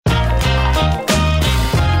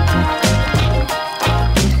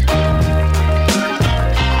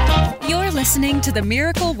Welcome to the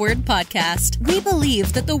Miracle Word Podcast. We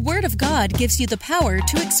believe that the Word of God gives you the power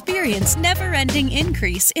to experience never-ending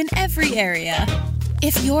increase in every area.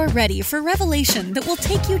 If you're ready for revelation that will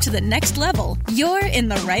take you to the next level, you're in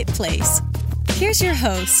the right place. Here's your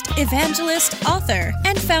host, evangelist, author,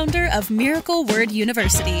 and founder of Miracle Word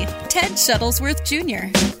University, Ted Shuttlesworth Jr.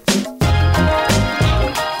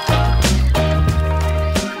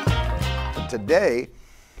 Today,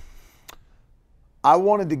 I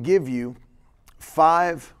wanted to give you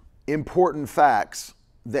 5 important facts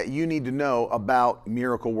that you need to know about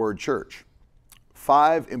Miracle Word Church.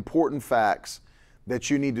 5 important facts that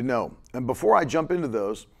you need to know. And before I jump into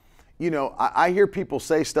those, I hear people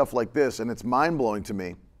say stuff like this, and it's mind-blowing to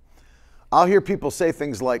me. I'll hear people say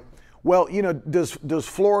things like, well, does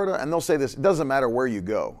Florida, and they'll say this, it doesn't matter where you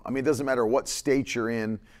go. I mean, it doesn't matter what state you're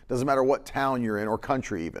in, doesn't matter what town you're in or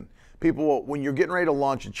country even. People will, when you're getting ready to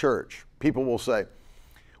launch a church, people will say,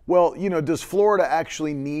 well, does Florida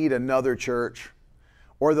actually need another church?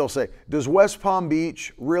 Or they'll say, does West Palm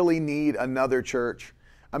Beach really need another church?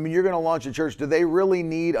 I mean, you're going to launch a church. Do they really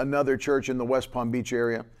need another church in the West Palm Beach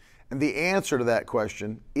area? And the answer to that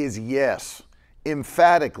question is yes.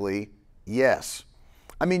 Emphatically, yes.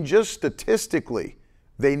 I mean, just statistically,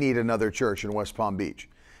 they need another church in West Palm Beach.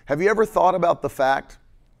 Have you ever thought about the fact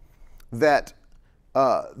that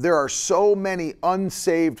there are so many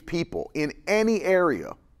unsaved people in any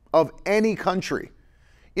area of any country?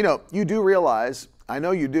 You do realize, I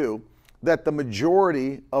know you do, that the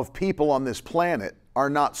majority of people on this planet are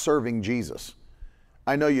not serving Jesus.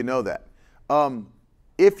 I know you know that.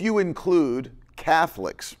 If you include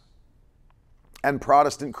Catholics and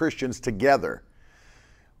Protestant Christians together,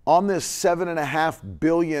 on this 7.5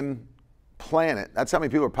 billion planet, that's how many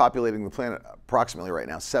people are populating the planet approximately right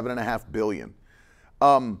now, 7.5 billion.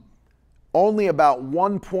 Only about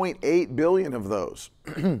 1.8 billion of those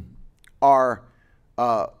are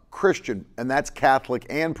Christian, and that's Catholic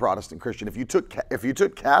and Protestant Christian. If you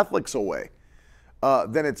took Catholics away,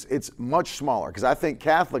 then it's much smaller, because I think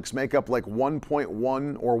Catholics make up like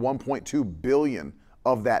 1.1 or 1.2 billion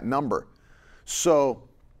of that number. So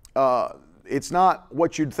it's not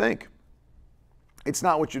what you'd think. It's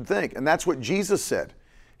not what you'd think, and that's what Jesus said.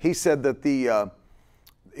 He said that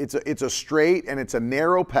it's a straight and it's a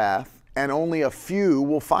narrow path, and only a few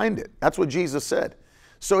will find it. That's what Jesus said.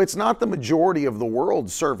 So it's not the majority of the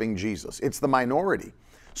world serving Jesus. It's the minority.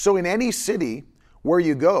 So in any city where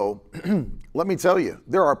you go, let me tell you,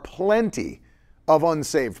 there are plenty of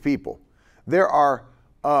unsaved people. There are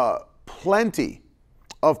plenty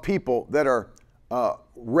of people that are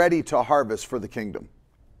ready to harvest for the kingdom.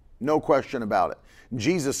 No question about it.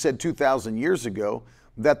 Jesus said 2,000 years ago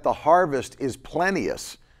that the harvest is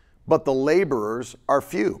plenteous, but the laborers are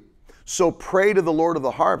few. So pray to the Lord of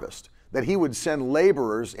the harvest that he would send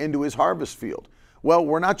laborers into his harvest field. Well,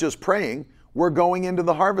 we're not just praying, we're going into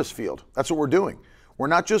the harvest field. That's what we're doing. We're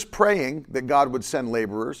not just praying that God would send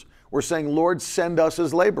laborers, we're saying, Lord, send us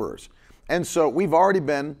as laborers. And so we've already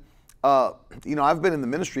been, I've been in the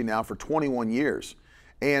ministry now for 21 years,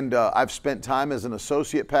 and I've spent time as an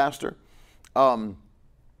associate pastor, and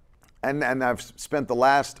I've spent the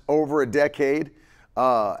last over a decade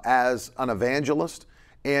as an evangelist.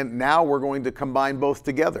 And now we're going to combine both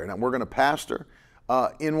together, and we're going to pastor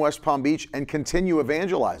in West Palm Beach and continue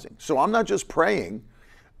evangelizing. So I'm not just praying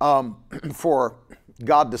for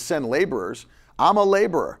God to send laborers. I'm a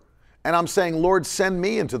laborer, and I'm saying, Lord, send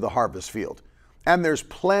me into the harvest field. And there's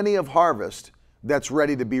plenty of harvest that's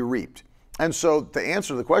ready to be reaped. And so to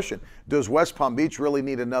answer the question, does West Palm Beach really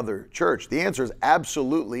need another church? The answer is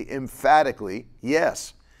absolutely, emphatically,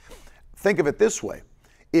 yes. Think of it this way.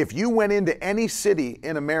 If you went into any city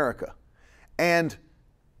in America and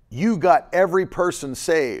you got every person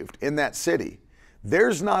saved in that city,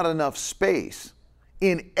 there's not enough space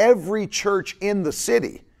in every church in the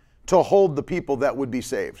city to hold the people that would be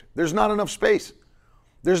saved. There's not enough space.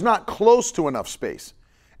 There's not close to enough space.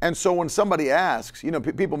 And so when somebody asks,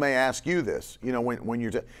 people may ask you this, when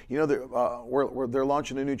you're, they're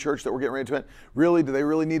launching a new church that we're getting ready to, really, do they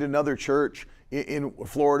really need another church in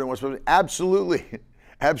Florida and West Palm Beach? Absolutely.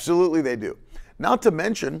 Absolutely they do. Not to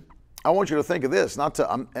mention, I want you to think of this, and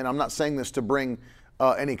I'm not saying this to bring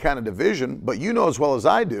any kind of division, but you know as well as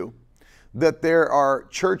I do that there are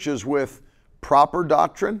churches with proper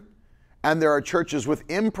doctrine and there are churches with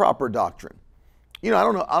improper doctrine. I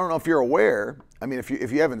don't know if you're aware. I mean, if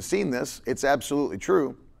you haven't seen this, it's absolutely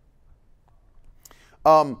true.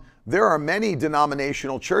 There are many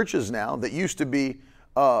denominational churches now that used to be,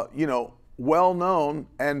 well-known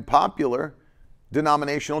and popular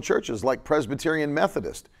denominational churches like Presbyterian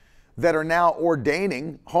Methodist that are now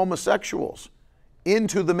ordaining homosexuals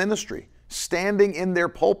into the ministry, standing in their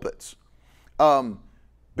pulpits.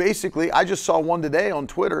 Basically, I just saw one today on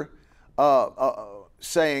Twitter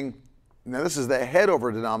saying, now this is the head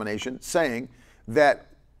over denomination, saying that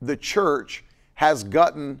the church has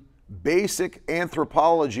gotten basic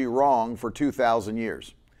anthropology wrong for 2,000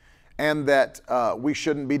 years. And that we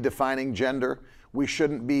shouldn't be defining gender. We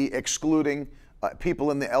shouldn't be excluding people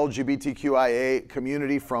in the LGBTQIA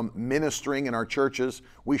community from ministering in our churches.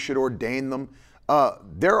 We should ordain them.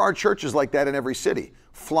 There are churches like that in every city,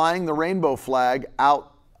 flying the rainbow flag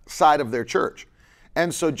outside of their church.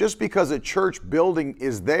 And so just because a church building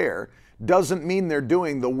is there doesn't mean they're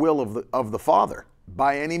doing the will of the Father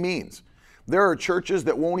by any means. There are churches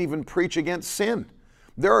that won't even preach against sin.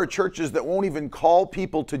 There are churches that won't even call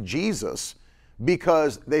people to Jesus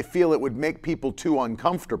because they feel it would make people too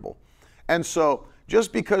uncomfortable. And so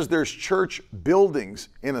just because there's church buildings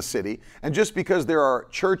in a city, and just because there are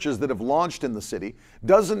churches that have launched in the city,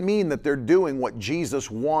 doesn't mean that they're doing what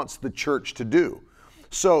Jesus wants the church to do.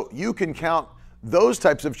 So you can count those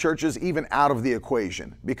types of churches even out of the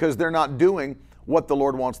equation because they're not doing what the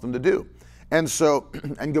Lord wants them to do. And so,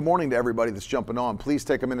 and good morning to everybody that's jumping on. Please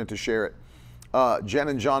take a minute to share it. Jen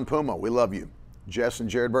and John Puma, we love you. Jess and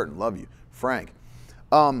Jared Burton, love you. Frank.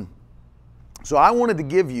 So I wanted to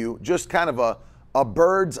give you just kind of a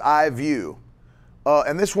bird's eye view.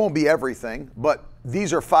 And this won't be everything, but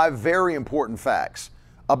these are 5 very important facts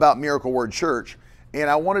about Miracle Word Church. And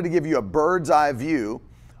I wanted to give you a bird's eye view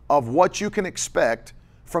of what you can expect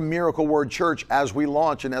from Miracle Word Church as we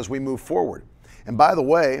launch and as we move forward. And by the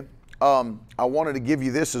way, I wanted to give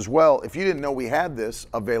you this as well. If you didn't know we had this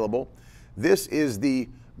available, this is the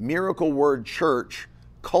Miracle Word Church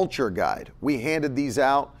Culture Guide. We handed these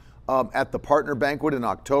out at the partner banquet in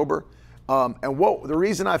October. And the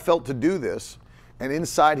reason I felt to do this, and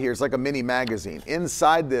inside here, it's like a mini magazine.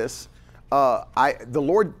 Inside this,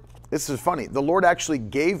 this is funny. The Lord actually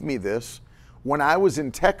gave me this when I was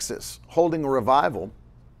in Texas holding a revival,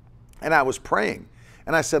 and I was praying.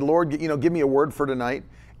 And I said, Lord, give me a word for tonight.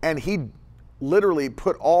 And He literally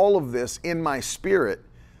put all of this in my spirit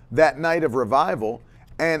that night of revival.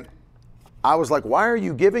 And I was like, why are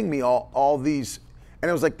you giving me all these? And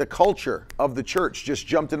it was like the culture of the church just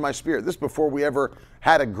jumped in my spirit. This before we ever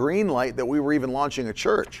had a green light that we were even launching a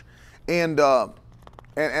church. And so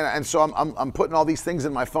I'm putting all these things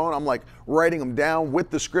in my phone. I'm like writing them down with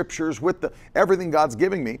the scriptures, with everything God's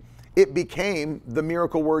giving me. It became the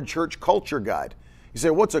Miracle Word Church Culture Guide. You say,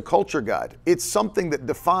 what's a culture guide? It's something that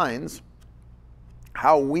defines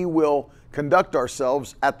how we will conduct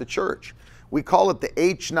ourselves at the church. We call it the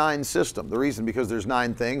H9 system. The reason, because there's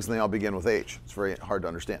 9 things and they all begin with H. It's very hard to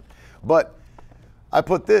understand. But I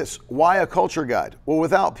put this, why a culture guide? Well,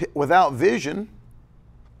 without vision,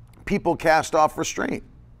 people cast off restraint.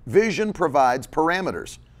 Vision provides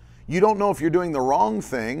parameters. You don't know if you're doing the wrong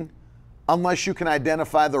thing unless you can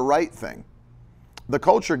identify the right thing. The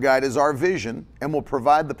culture guide is our vision and will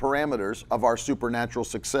provide the parameters of our supernatural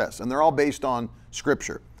success. And they're all based on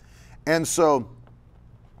scripture. And so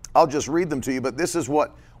I'll just read them to you, but this is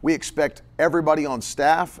what we expect everybody on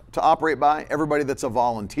staff to operate by, everybody that's a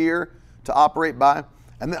volunteer to operate by.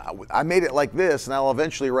 And then I made it like this, and I'll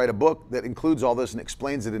eventually write a book that includes all this and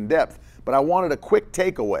explains it in depth. But I wanted a quick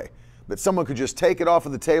takeaway, that someone could just take it off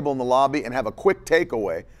of the table in the lobby and have a quick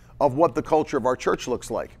takeaway of what the culture of our church looks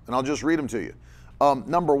like. And I'll just read them to you.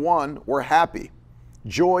 Number 1, we're happy.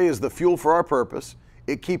 Joy is the fuel for our purpose.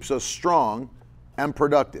 It keeps us strong and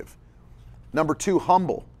productive. Number 2,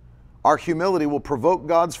 humble. Our humility will provoke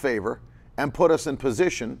God's favor and put us in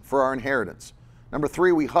position for our inheritance. Number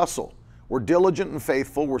 3, we hustle. We're diligent and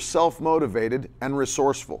faithful. We're self-motivated and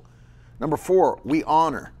resourceful. Number 4, we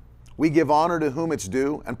honor. We give honor to whom it's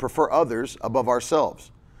due and prefer others above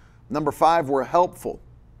ourselves. Number 5, we're helpful.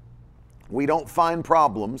 We don't find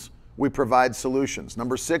problems. We provide solutions.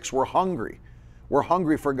 Number 6, we're hungry. We're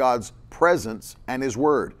hungry for God's presence and His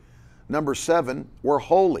word. Number 7, we're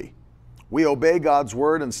holy. We obey God's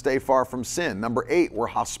word and stay far from sin. Number 8, we're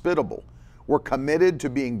hospitable. We're committed to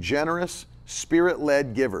being generous,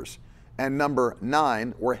 spirit-led givers. And number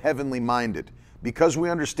 9, we're heavenly minded. Because we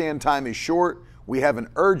understand time is short, we have an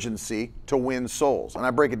urgency to win souls. And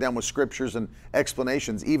I break it down with scriptures and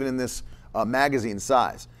explanations, even in this magazine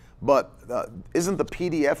size. But isn't the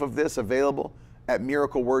PDF of this available at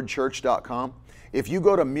miraclewordchurch.com? If you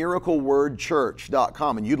go to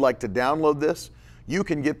miraclewordchurch.com and you'd like to download this, you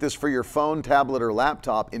can get this for your phone, tablet, or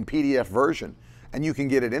laptop in PDF version, and you can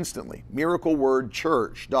get it instantly.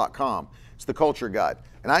 miraclewordchurch.com. It's the culture guide.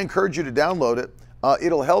 And I encourage you to download it.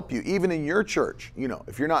 It'll help you even in your church.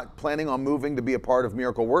 If you're not planning on moving to be a part of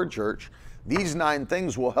Miracle Word Church, these 9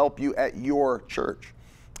 things will help you at your church.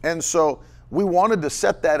 And so we wanted to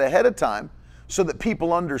set that ahead of time so that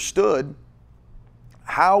people understood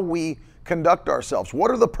how we conduct ourselves.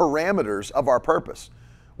 What are the parameters of our purpose?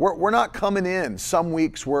 We're not coming in. Some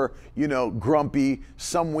weeks we're, grumpy.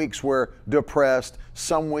 Some weeks we're depressed.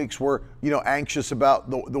 Some weeks we're, anxious about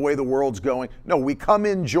the way the world's going. No, we come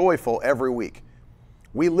in joyful every week.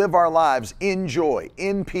 We live our lives in joy,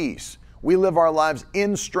 in peace. We live our lives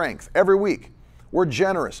in strength every week. We're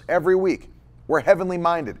generous every week. We're heavenly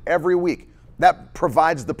minded every week. That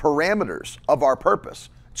provides the parameters of our purpose.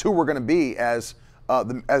 It's who we're going to be as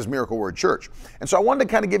Miracle Word Church. And so I wanted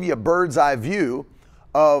to kind of give you a bird's eye view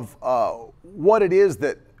of what it is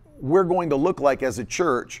that we're going to look like as a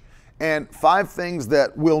church, and 5 things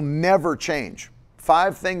that will never change.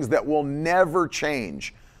 5 things that will never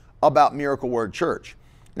change about Miracle Word Church.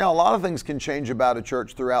 Now, a lot of things can change about a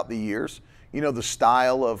church throughout the years. The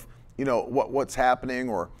style of, what's happening,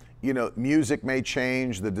 or, music may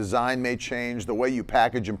change, the design may change, the way you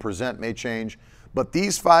package and present may change. But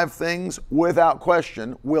these 5 things, without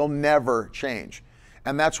question, will never change.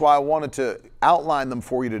 And that's why I wanted to outline them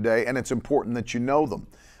for you today, and it's important that you know them.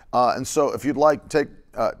 And so if you'd like,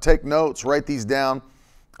 take notes, write these down,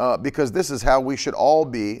 because this is how we should all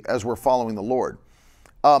be as we're following the Lord.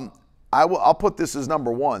 I'll put this as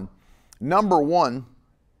number 1. Number 1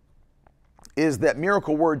 is that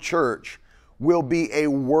Miracle Word Church will be a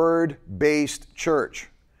word-based church.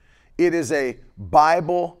 It is a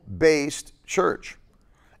Bible-based church.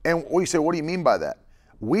 And we say, what do you mean by that?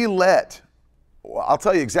 I'll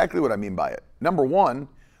tell you exactly what I mean by it. Number 1,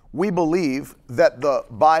 we believe that the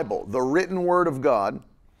Bible, the written Word of God,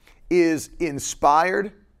 is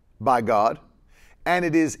inspired by God, and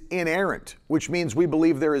it is inerrant, which means we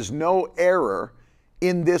believe there is no error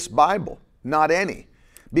in this Bible, not any.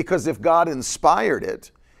 Because if God inspired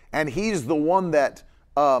it, and He's the one that,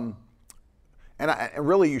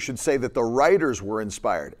 really you should say that the writers were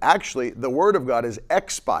inspired. Actually, the Word of God is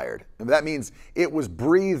expired. And that means it was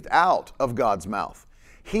breathed out of God's mouth.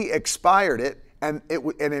 He expired it, and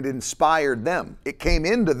it inspired them. It came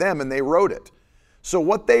into them, and they wrote it. So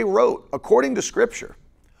what they wrote, according to Scripture,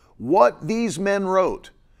 what these men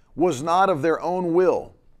wrote was not of their own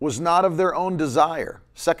will, was not of their own desire.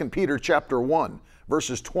 2 Peter chapter 1,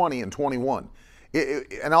 verses 20 and 21.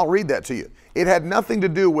 And I'll read that to you. It had nothing to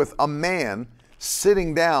do with a man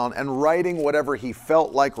sitting down and writing whatever he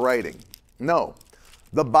felt like writing. No,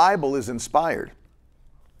 the Bible is inspired.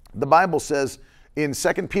 The Bible says in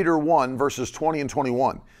 2 Peter 1, verses 20 and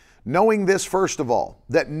 21, knowing this first of all,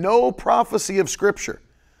 that no prophecy of Scripture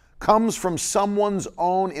comes from someone's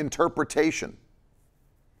own interpretation.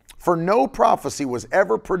 For no prophecy was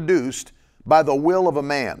ever produced by the will of a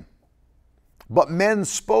man, but men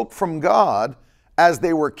spoke from God as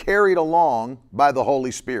they were carried along by the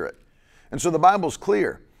Holy Spirit. And so the Bible's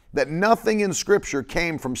clear that nothing in Scripture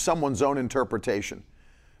came from someone's own interpretation.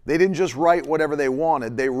 They didn't just write whatever they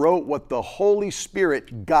wanted. They wrote what the Holy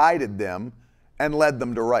Spirit guided them and led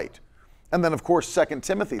them to write. And then, of course, 2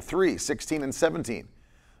 Timothy 3, 16 and 17.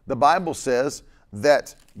 The Bible says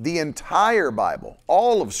that the entire Bible,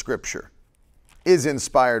 all of Scripture, is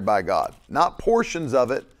inspired by God, not portions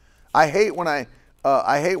of it. I hate when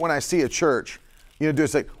I see a church, do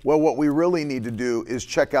say, well, what we really need to do is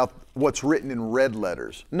check out what's written in red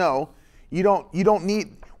letters. No, you don't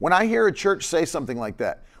need. When I hear a church say something like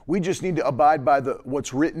that, we just need to abide by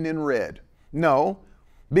what's written in red. No,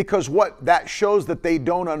 because what that shows that they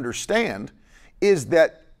don't understand is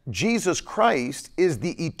that Jesus Christ is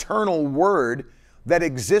the eternal Word that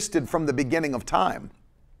existed from the beginning of time,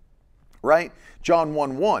 right? John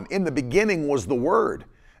 1:1, in the beginning was the Word,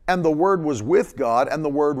 and the Word was with God, and the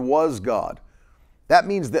Word was God. That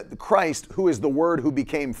means that Christ, who is the Word who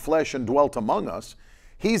became flesh and dwelt among us,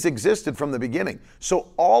 He's existed from the beginning. So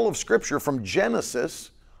all of Scripture from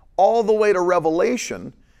Genesis all the way to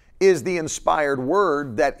Revelation is the inspired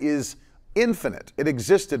Word that is infinite. It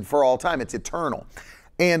existed for all time. It's eternal.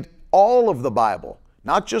 And all of the Bible,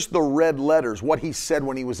 not just the red letters, what He said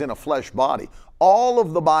when He was in a flesh body, all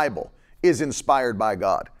of the Bible is inspired by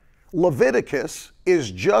God. Leviticus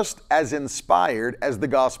is just as inspired as the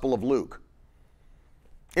Gospel of Luke.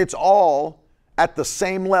 It's all at the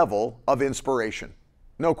same level of inspiration.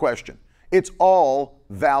 No question. It's all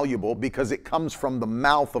valuable because it comes from the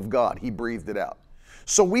mouth of God. He breathed it out.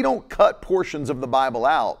 So we don't cut portions of the Bible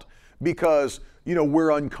out because,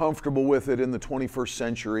 we're uncomfortable with it in the 21st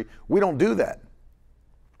century. We don't do that.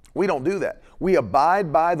 We don't do that. We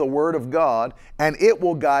abide by the Word of God, and it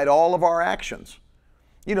will guide all of our actions.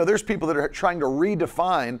 There's people that are trying to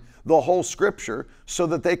redefine the whole Scripture so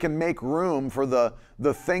that they can make room for the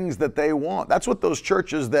things that they want. That's what those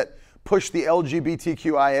churches that push the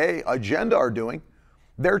LGBTQIA agenda are doing.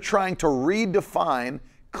 They're trying to redefine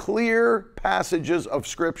clear passages of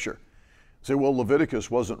Scripture. Say, well, Leviticus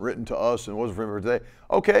wasn't written to us and wasn't written for today.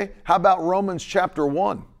 Okay, how about Romans chapter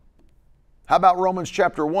 1? How about Romans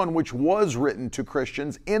chapter 1, which was written to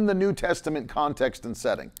Christians in the New Testament context and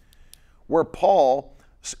setting, where Paul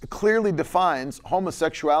clearly defines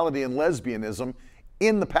homosexuality and lesbianism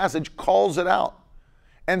in the passage, calls it out,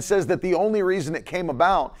 and says that the only reason it came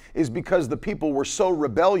about is because the people were so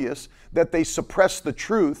rebellious that they suppressed the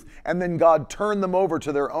truth, and then God turned them over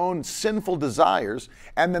to their own sinful desires,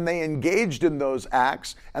 and then they engaged in those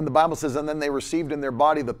acts, and the Bible says, and then they received in their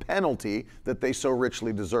body the penalty that they so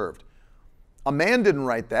richly deserved. A man didn't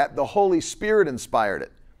write that. The Holy Spirit inspired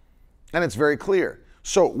it, and it's very clear.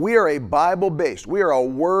 So we are a Bible-based, we are a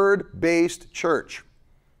word-based church.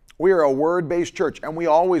 We are a word-based church, and we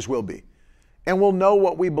always will be. And we'll know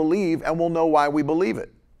what we believe, and we'll know why we believe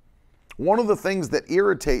it. One of the things that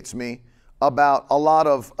irritates me about a lot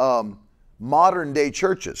of modern-day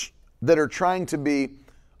churches that are trying to be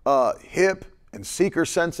hip and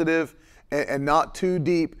seeker-sensitive and not too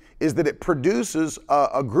deep is that it produces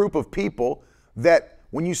a group of people that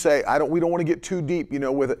when you say, we don't want to get too deep,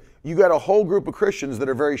 with it, you got a whole group of Christians that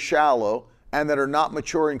are very shallow and that are not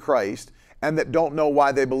mature in Christ and that don't know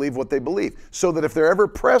why they believe what they believe. So that if they're ever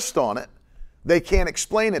pressed on it, they can't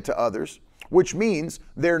explain it to others, which means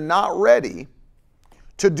they're not ready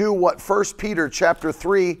to do what 1 Peter chapter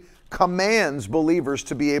 3 commands believers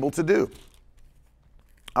to be able to do.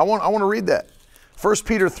 I want to read that. 1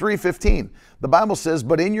 Peter 3:15. The Bible says,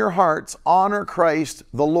 "But in your hearts honor Christ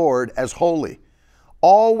the Lord as holy,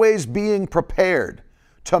 always being prepared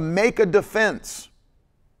to make a defense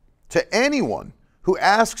to anyone who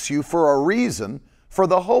asks you for a reason for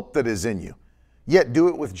the hope that is in you. Yet do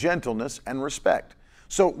it with gentleness and respect."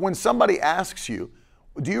 So when somebody asks you,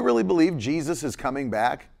 do you really believe Jesus is coming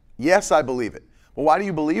back? Yes, I believe it. Well, why do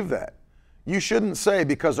you believe that? You shouldn't say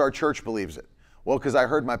because our church believes it. Well, because I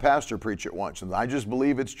heard my pastor preach it once and I just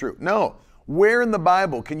believe it's true. No. Where in the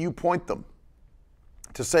Bible can you point them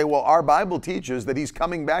to say, well, our Bible teaches that he's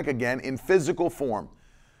coming back again in physical form?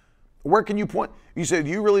 Where can you point? You say, do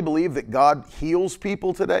you really believe that God heals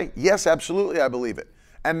people today? Yes, absolutely, I believe it.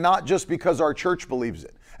 And not just because our church believes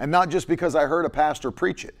it, and not just because I heard a pastor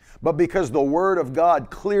preach it, but because the Word of God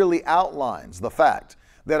clearly outlines the fact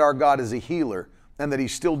that our God is a healer and that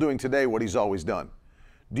he's still doing today what he's always done.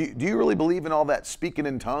 Do you really believe in all that speaking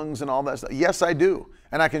in tongues and all that stuff? Yes, I do.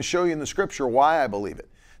 And I can show you in the Scripture why I believe it.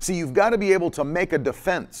 See, you've got to be able to make a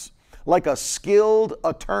defense. Like a skilled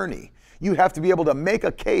attorney, you have to be able to make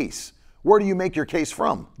a case. Where do you make your case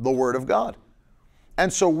from? The Word of God.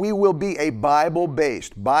 And so we will be a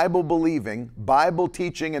Bible-based, Bible-believing,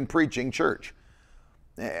 Bible-teaching and preaching church.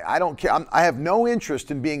 I don't care. I have no interest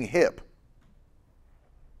in being hip.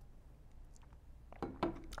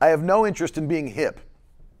 I have no interest in being hip.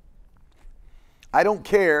 I don't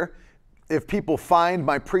care if people find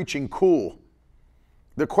my preaching cool.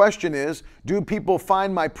 The question is, do people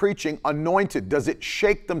find my preaching anointed? Does it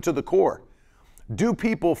shake them to the core? Do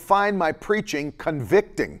people find my preaching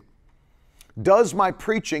convicting? Does my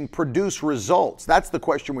preaching produce results? That's the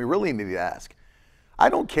question we really need to ask. I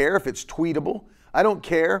don't care if it's tweetable. I don't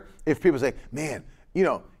care if people say, man, you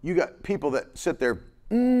got people that sit there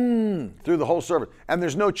through the whole service and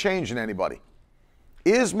there's no change in anybody.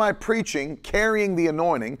 Is my preaching carrying the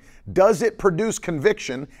anointing? Does it produce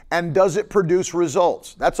conviction? And does it produce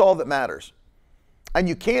results? That's all that matters. And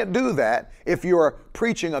you can't do that if you're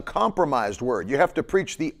preaching a compromised word. You have to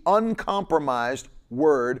preach the uncompromised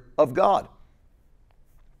Word of God.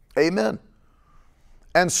 Amen.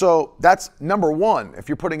 And so that's number one. If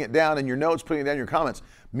you're putting it down in your notes, putting it down in your comments,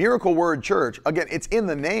 Miracle Word Church, again, it's in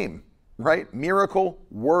the name, right? Miracle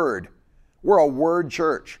Word. We're a word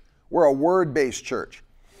church. We're a word-based church.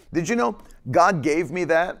 Did you know God gave me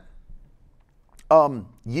that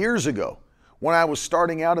years ago when I was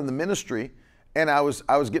starting out in the ministry and I was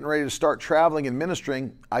getting ready to start traveling and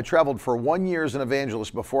ministering. I traveled for 1 year as an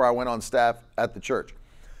evangelist before I went on staff at the church.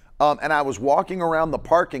 And I was walking around the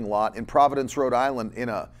parking lot in Providence, Rhode Island in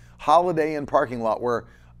a Holiday Inn parking lot where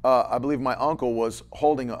I believe my uncle was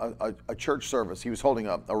holding a church service. He was holding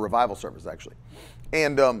a revival service, actually.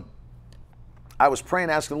 And I was praying,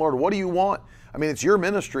 asking the Lord, what do you want? I mean, it's your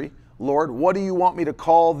ministry, Lord. What do you want me to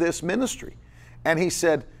call this ministry? And he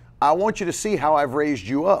said, I want you to see how I've raised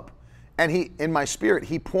you up. And in my spirit,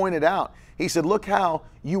 he pointed out, he said, look how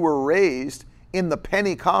you were raised in the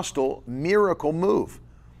Pentecostal miracle move.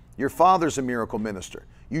 Your father's a miracle minister.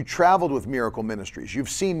 You traveled with miracle ministries. You've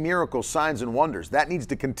seen miracles, signs, and wonders. That needs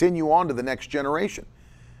to continue on to the next generation.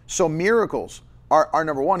 So miracles are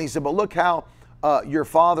number one. He said, but look how your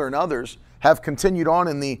father and others have continued on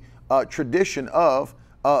in the tradition of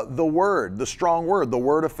the word, the strong word, the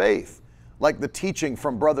word of faith, like the teaching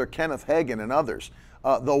from Brother Kenneth Hagin and others,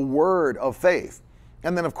 the word of faith.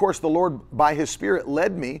 And then, of course, the Lord, by His Spirit,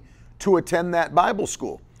 led me to attend that Bible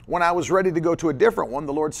school. When I was ready to go to a different one,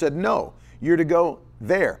 the Lord said, no, you're to go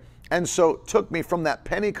there. And so took me from that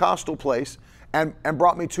Pentecostal place and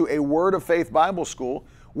brought me to a Word of Faith Bible school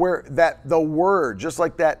where the Word, just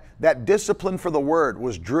like that discipline for the Word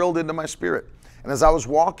was drilled into my spirit. And as I was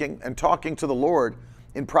walking and talking to the Lord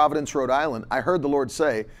in Providence, Rhode Island, I heard the Lord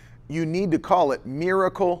say, you need to call it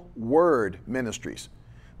Miracle Word Ministries,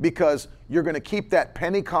 because you're going to keep that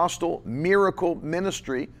Pentecostal miracle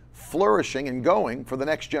ministry flourishing and going for the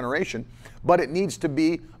next generation, but it needs to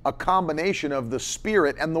be a combination of the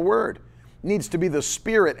Spirit and the Word. It needs to be the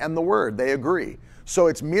Spirit and the Word. They agree. So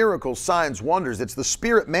it's miracles, signs, wonders. It's the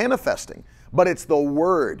Spirit manifesting, but it's the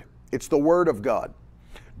Word. It's the Word of God.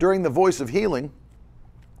 During the Voice of Healing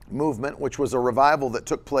movement, which was a revival that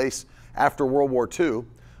took place after World War II,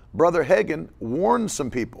 Brother Hagin warned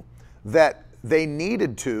some people that they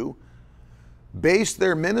needed to base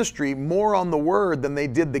their ministry more on the Word than they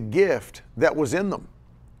did the gift that was in them,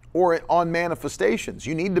 or on manifestations.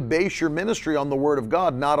 You need to base your ministry on the Word of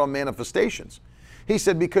God, not on manifestations. He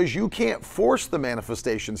said, because you can't force the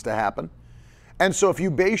manifestations to happen. And so if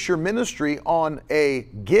you base your ministry on a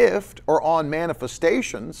gift or on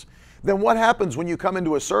manifestations, then what happens when you come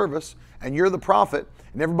into a service and you're the prophet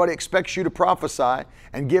and everybody expects you to prophesy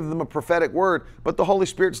and give them a prophetic word, but the Holy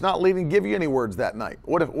Spirit's not leading to give you any words that night?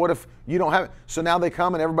 What if you don't have it? So now they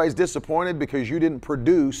come and everybody's disappointed because you didn't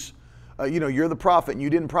produce, you're the prophet and you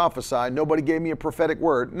didn't prophesy. Nobody gave me a prophetic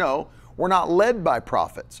word. No, we're not led by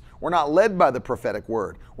prophets. We're not led by the prophetic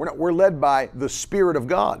word. We're led by the Spirit of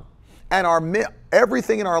God. And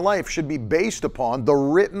everything in our life should be based upon the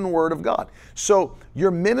written Word of God. So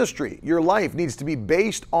your ministry, your life needs to be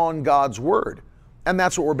based on God's Word. And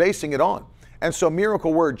that's what we're basing it on. And so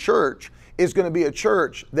Miracle Word Church is going to be a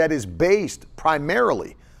church that is based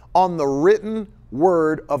primarily on the written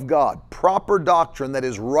Word of God. Proper doctrine that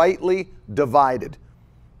is rightly divided,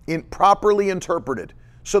 properly interpreted,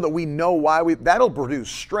 so that we know that'll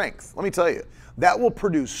produce strength. Let me tell you, that will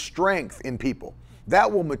produce strength in people.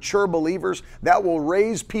 That will mature believers. That will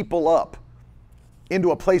raise people up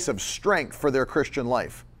into a place of strength for their Christian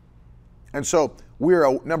life. And so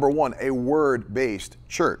we're, number one, a word-based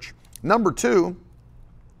church. Number two,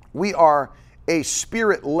 we are a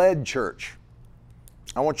Spirit-led church.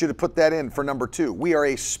 I want you to put that in for number two. We are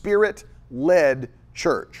a Spirit-led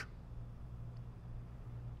church.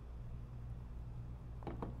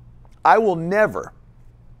 I will never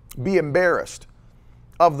be embarrassed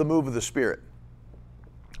of the move of the Spirit.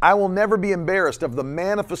 I will never be embarrassed of the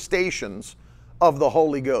manifestations of the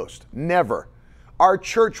Holy Ghost. Never. Our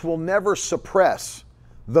church will never suppress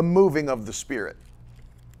the moving of the Spirit.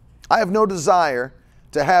 I have no desire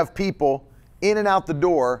to have people in and out the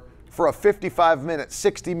door for a 55-minute,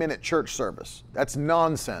 60-minute church service. That's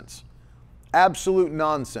nonsense. Absolute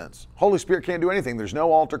nonsense. Holy Spirit can't do anything. There's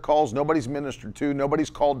no altar calls. Nobody's ministered to. Nobody's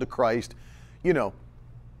called to Christ. You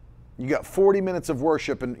got 40 minutes of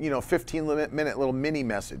worship and, 15-minute little mini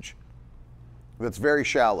message that's very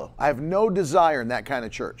shallow. I have no desire in that kind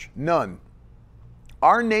of church. None.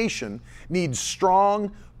 Our nation needs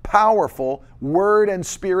strong, powerful Word and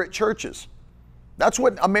Spirit churches. That's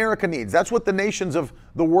what America needs. That's what the nations of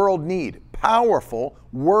the world need. Powerful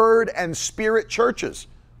Word and Spirit churches.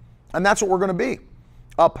 And that's what we're going to be.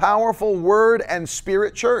 A powerful Word and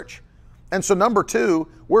Spirit church. And so number two,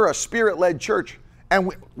 we're a Spirit-led church.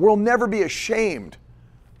 And we'll never be ashamed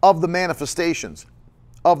of the manifestations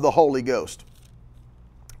of the Holy Ghost.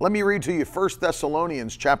 Let me read to you 1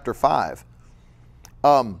 Thessalonians chapter 5.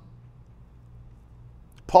 Paul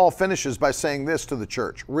finishes by saying this to the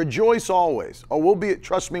church. Rejoice always.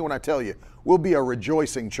 Trust me when I tell you, we'll be a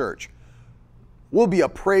rejoicing church. We'll be a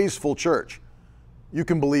praiseful church. You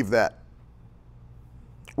can believe that.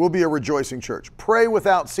 We'll be a rejoicing church. Pray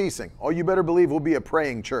without ceasing. Oh, you better believe we'll be a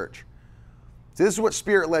praying church. See, this is what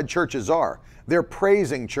Spirit-led churches are. They're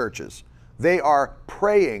praising churches. They are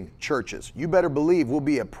praying churches. You better believe we'll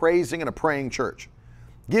be a praising and a praying church.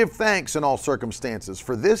 Give thanks in all circumstances,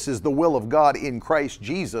 for this is the will of God in Christ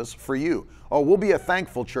Jesus for you. Oh, we'll be a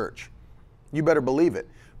thankful church. You better believe it.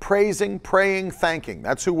 Praising, praying, thanking.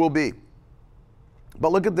 That's who we'll be.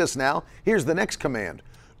 But look at this now. Here's the next command.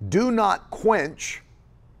 Do not quench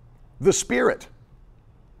the Spirit.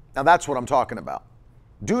 Now that's what I'm talking about.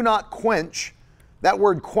 Do not quench. That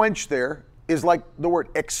word quench there is like the word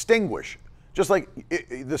extinguish. Just like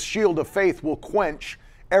the shield of faith will quench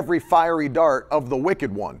every fiery dart of the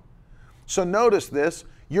wicked one. So notice this,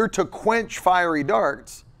 you're to quench fiery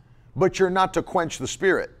darts, but you're not to quench the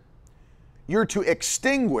Spirit. You're to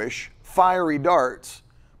extinguish fiery darts,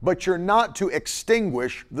 but you're not to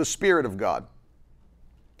extinguish the Spirit of God.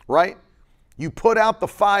 Right? You put out the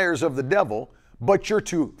fires of the devil, but you're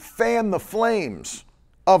to fan the flames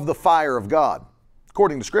of the fire of God,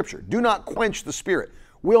 according to Scripture. Do not quench the Spirit.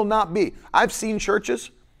 Will not be. I've seen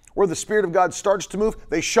churches where the Spirit of God starts to move,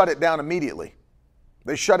 they shut it down immediately.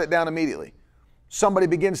 They shut it down immediately. Somebody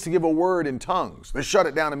begins to give a word in tongues. They shut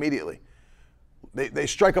it down immediately. They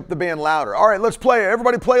strike up the band louder. All right, let's play.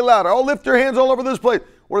 Everybody play louder. Oh, lift your hands all over this place.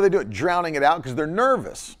 What are they doing? Drowning it out because they're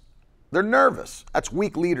nervous. They're nervous. That's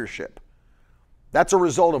weak leadership. That's a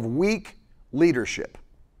result of weak leadership.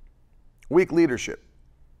 Weak leadership.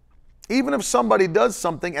 Even if somebody does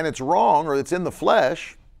something and it's wrong or it's in the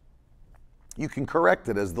flesh, you can correct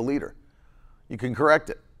it as the leader. You can correct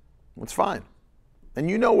it. It's fine. And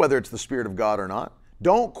you know whether it's the Spirit of God or not.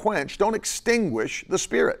 Don't quench, don't extinguish the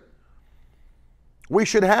Spirit. We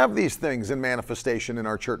should have these things in manifestation in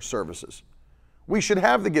our church services. We should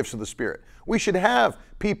have the gifts of the Spirit. We should have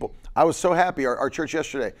people. I was so happy, our church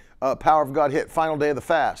yesterday, Power of God hit, final day of the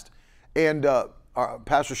fast. And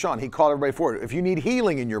Pastor Sean, he called everybody forward. If you need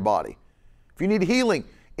healing in your body, if you need healing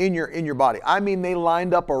in your body, I mean, they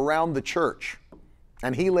lined up around the church.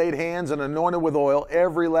 And he laid hands and anointed with oil,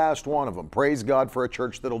 every last one of them. Praise God for a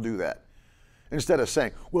church that'll do that. Instead of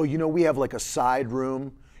saying, well, you know, we have like a side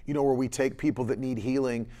room, you know, where we take people that need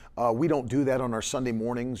healing. We don't do that on our Sunday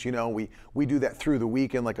mornings. You know, we do that through the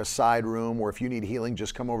week in like a side room where if you need healing,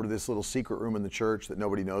 just come over to this little secret room in the church that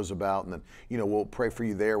nobody knows about. And then, you know, we'll pray for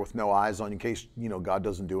you there with no eyes on you in case, you know, God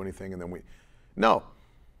doesn't do anything. And then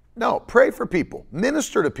no, pray for people,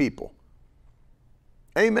 minister to people.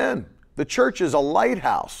 Amen. The church is a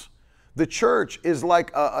lighthouse. The church is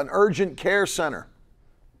like an urgent care center.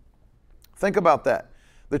 Think about that.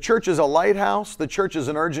 The church is a lighthouse. The church is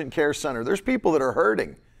an urgent care center. There's people that are hurting.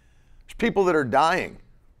 There's people that are dying,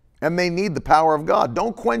 and they need the power of God.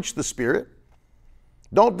 Don't quench the Spirit.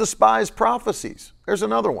 Don't despise prophecies. There's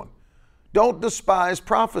another one. Don't despise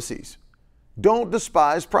prophecies. Don't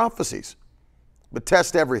despise prophecies, but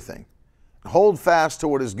test everything. Hold fast to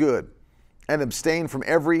what is good and abstain from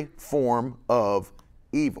every form of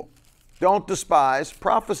evil. Don't despise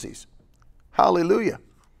prophecies. Hallelujah.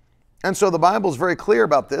 And so the Bible is very clear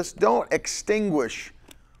about this. Don't extinguish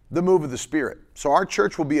the move of the Spirit. So our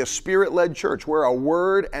church will be a Spirit-led church. We're a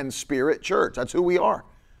Word and Spirit church. That's who we are.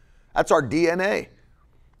 That's our DNA.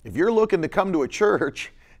 If you're looking to come to a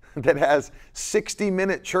church that has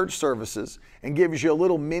 60-minute church services and gives you a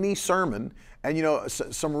little mini sermon and, you know,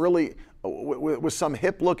 some really, with some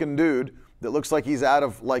hip-looking dude that looks like he's out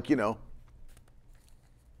of, like, you know,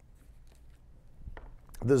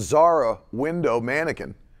 the Zara window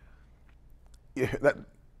mannequin,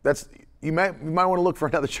 that's you might want to look for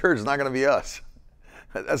another church. It's not going to be us.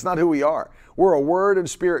 That's not who we are. We're a Word and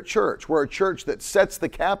Spirit church. We're a church that sets the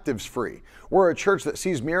captives free. We're a church that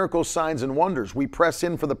sees miracles, signs, and wonders. We press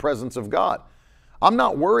in for the presence of God. I'm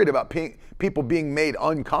not worried about people being made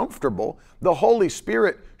uncomfortable. The Holy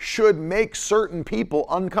Spirit should make certain people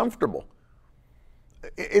uncomfortable.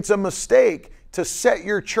 It's a mistake to set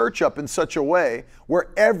your church up in such a way where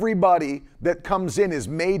everybody that comes in is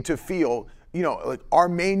made to feel, you know, like our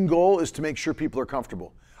main goal is to make sure people are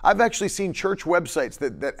comfortable. I've actually seen church websites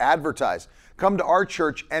that advertise, come to our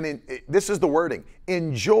church, and this is the wording,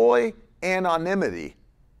 enjoy anonymity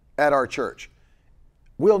at our church.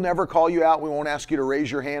 We'll never call you out. We won't ask you to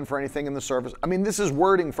raise your hand for anything in the service. I mean, this is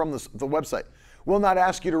wording from the website. We'll not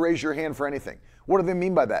ask you to raise your hand for anything. What do they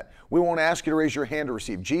mean by that? We won't ask you to raise your hand to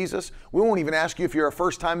receive Jesus. We won't even ask you if you're a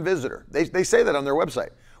first-time visitor. They say that on their website.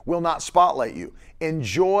 We'll not spotlight you.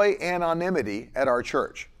 Enjoy anonymity at our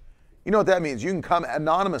church. You know what that means? You can come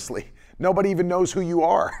anonymously. Nobody even knows who you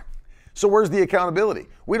are. So where's the accountability?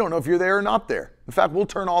 We don't know if you're there or not there. In fact, we'll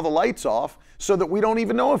turn all the lights off so that we don't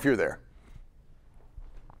even know if you're there.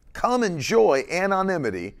 Come enjoy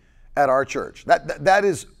anonymity at our church. That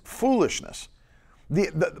is foolishness.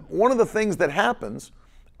 One of the things that happens,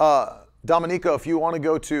 Dominico, if you want to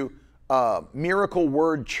go to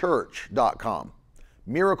miraclewordchurch.com,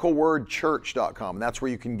 miraclewordchurch.com, that's where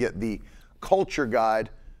you can get the culture guide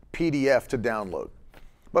PDF to download.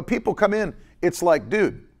 But people come in, it's like,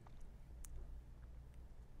 dude,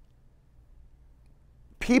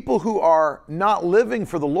 people who are not living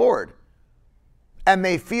for the Lord and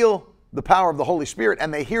they feel the power of the Holy Spirit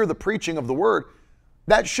and they hear the preaching of the Word,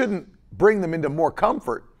 that shouldn't bring them into more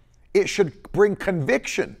comfort. It should bring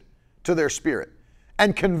conviction to their spirit.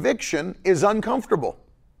 And conviction is uncomfortable.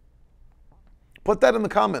 Put that in the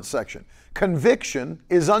comments section. Conviction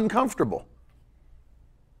is uncomfortable.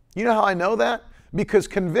 You know how I know that? Because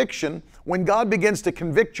conviction, when God begins to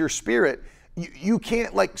convict your spirit, you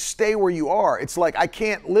can't like stay where you are. It's like, I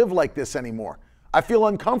can't live like this anymore. I feel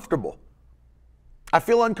uncomfortable. I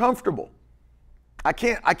feel uncomfortable. I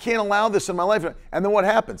can't allow this in my life. And then what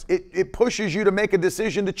happens? It pushes you to make a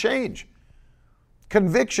decision to change.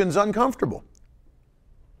 Conviction's uncomfortable.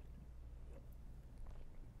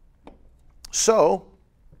 So,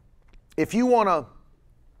 if you want to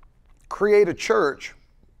create a church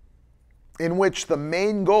in which the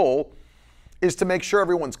main goal is to make sure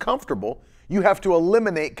everyone's comfortable, you have to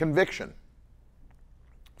eliminate conviction.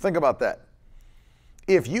 Think about that.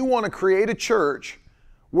 If you want to create a church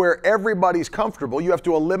where everybody's comfortable, you have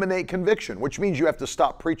to eliminate conviction, which means you have to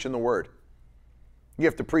stop preaching the word. You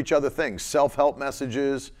have to preach other things, self-help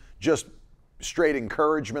messages, just straight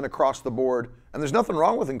encouragement across the board. And there's nothing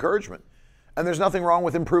wrong with encouragement. And there's nothing wrong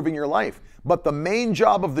with improving your life. But the main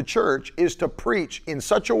job of the church is to preach in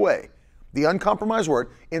such a way, the uncompromised word,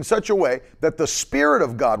 in such a way that the Spirit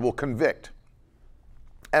of God will convict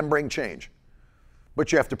and bring change.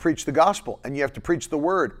 But you have to preach the gospel and you have to preach the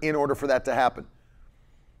word in order for that to happen.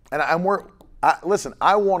 And listen,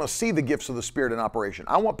 I want to see the gifts of the Spirit in operation.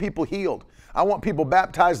 I want people healed. I want people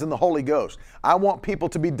baptized in the Holy Ghost. I want people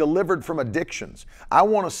to be delivered from addictions. I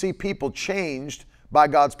want to see people changed by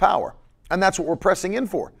God's power. And that's what we're pressing in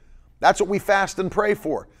for. That's what we fast and pray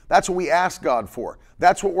for. That's what we ask God for.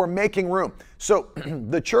 That's what we're making room. So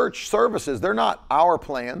the church services, they're not our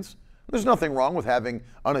plans. There's nothing wrong with having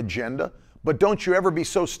an agenda, but don't you ever be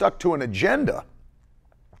so stuck to an agenda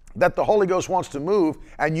that the Holy Ghost wants to move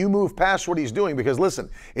and you move past what he's doing. Because listen,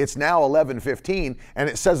 it's now 11:15 and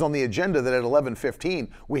it says on the agenda that at 11:15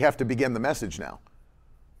 we have to begin the message now.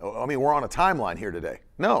 I mean, we're on a timeline here today.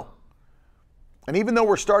 No. And even though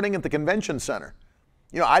we're starting at the convention center,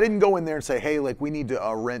 you know, I didn't go in there and say, hey, like we need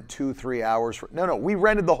to rent 2-3 hours. No, we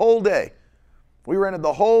rented the whole day. We rented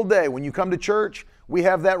the whole day. When you come to church, we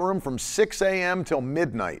have that room from 6 a.m. till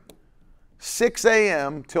midnight. 6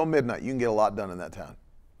 a.m. till midnight. You can get a lot done in that town.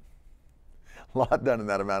 A lot done in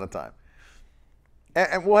that amount of time.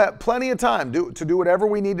 And we'll have plenty of time to do whatever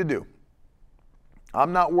we need to do.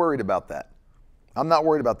 I'm not worried about that. I'm not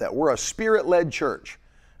worried about that. We're a Spirit-led church.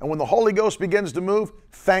 And when the Holy Ghost begins to move,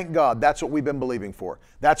 thank God, that's what we've been believing for.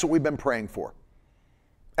 That's what we've been praying for.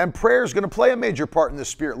 And prayer is going to play a major part in this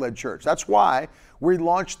Spirit-led church. That's why we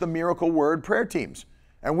launched the Miracle Word prayer teams.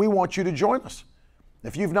 And we want you to join us.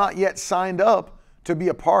 If you've not yet signed up to be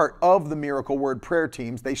a part of the Miracle Word prayer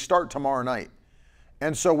teams, they start tomorrow night.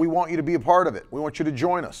 And so we want you to be a part of it. We want you to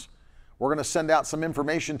join us. We're going to send out some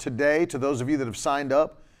information today to those of you that have signed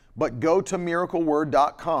up. But go to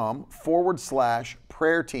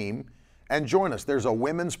miracleword.com/prayer team and join us. There's a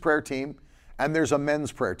women's prayer team and there's a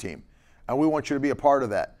men's prayer team. And we want you to be a part of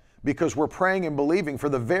that because we're praying and believing for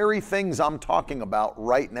the very things I'm talking about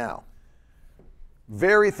right now.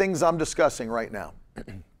 Very things I'm discussing right now.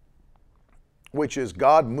 Which is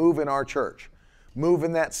God, move in our church, move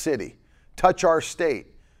in that city, touch our state,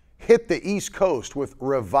 hit the East Coast with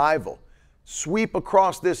revival, sweep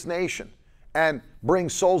across this nation, and bring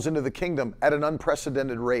souls into the kingdom at an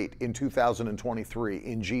unprecedented rate in 2023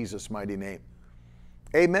 in Jesus' mighty name.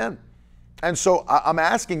 Amen. And so I'm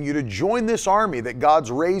asking you to join this army that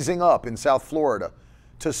God's raising up in South Florida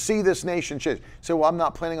to see this nation change. So, well, I'm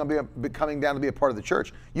not planning on coming down to be a part of the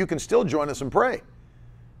church. You can still join us and pray.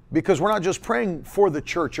 Because we're not just praying for the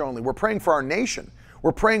church only. We're praying for our nation.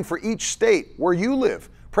 We're praying for each state where you live,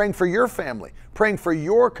 praying for your family, praying for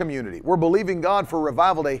your community. We're believing God for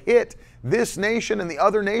revival to hit this nation and the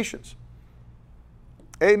other nations.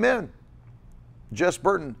 Amen. Jess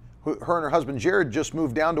Burton, her and her husband Jared just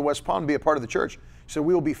moved down to West Palm to be a part of the church. So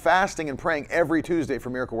we will be fasting and praying every Tuesday for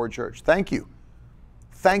Miracle Word Church. Thank you.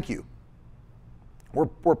 Thank you.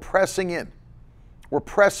 We're pressing in. We're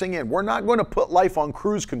pressing in. We're not going to put life on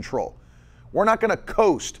cruise control. We're not going to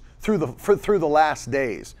coast through the last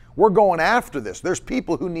days. We're going after this. There's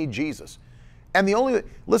people who need Jesus. And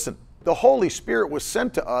listen, the Holy Spirit was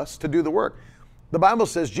sent to us to do the work. The Bible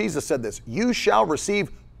says, Jesus said this, you shall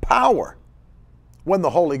receive power when the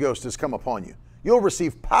Holy Ghost has come upon you. You'll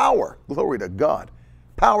receive power. Glory to God.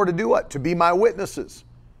 Power to do what? To be my witnesses.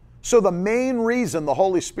 So the main reason the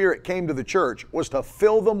Holy Spirit came to the church was to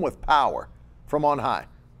fill them with power from on high,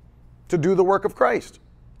 to do the work of Christ.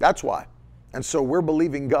 That's why. And so we're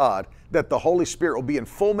believing God that the Holy Spirit will be in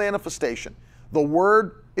full manifestation. The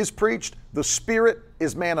Word is preached, the Spirit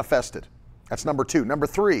is manifested. That's number 2. Number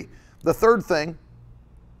 3, the third thing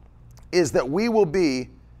is that we will be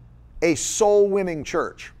a soul-winning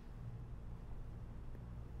church.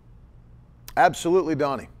 Absolutely,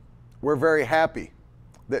 Donnie. We're very happy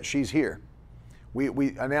that she's here.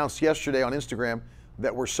 We announced yesterday on Instagram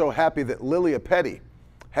that we're so happy that Lilia Petty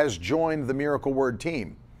has joined the Miracle Word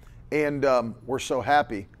team. And we're so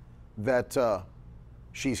happy that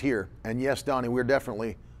she's here. And yes, Donnie, we're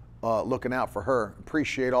definitely looking out for her.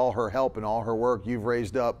 Appreciate all her help and all her work. You've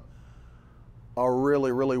raised up a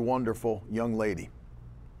really, really wonderful young lady.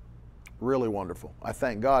 Really wonderful. I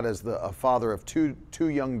thank God as a father of two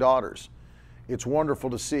young daughters. It's wonderful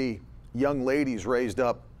to see young ladies raised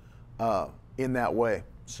up in that way.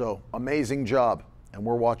 So amazing job. And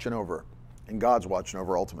we're watching over her. And God's watching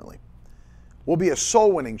over her ultimately. We'll be a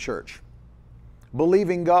soul-winning church.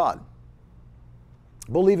 Believing God.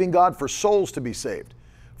 Believing God for souls to be saved.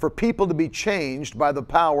 For people to be changed by the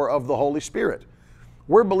power of the Holy Spirit.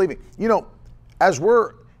 We're believing. You know,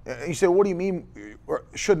 you say, what do you mean?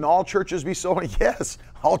 Shouldn't all churches be soul winning? Yes,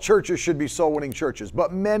 all churches should be soul winning churches,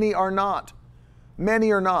 but many are not.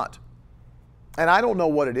 Many are not. And I don't know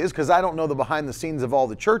what it is because I don't know the behind the scenes of all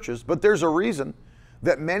the churches, but there's a reason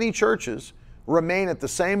that many churches remain at the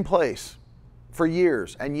same place for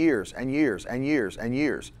years and years and years and years and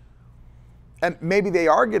years. And maybe they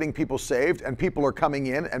are getting people saved and people are coming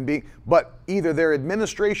in but either their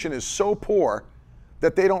administration is so poor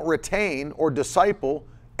that they don't retain or disciple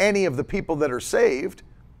any of the people that are saved,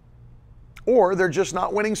 or they're just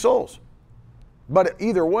not winning souls. But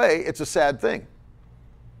either way, it's a sad thing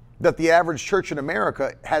that the average church in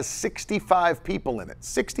America has 65 people in it.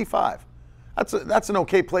 65. That's an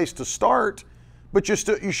okay place to start, but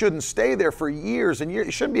you shouldn't stay there for years and years.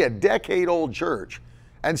 It shouldn't be a decade-old church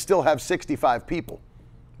and still have 65 people.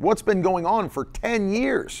 What's been going on for 10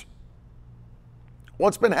 years?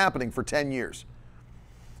 What's been happening for 10 years?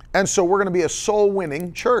 And so we're going to be a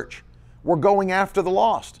soul-winning church. We're going after the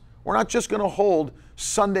lost. We're not just going to hold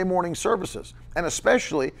Sunday morning services. And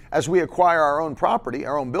especially as we acquire our own property,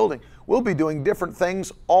 our own building, we'll be doing different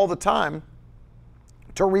things all the time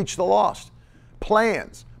to reach the lost.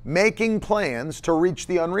 Plans, making plans to reach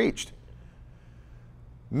the unreached.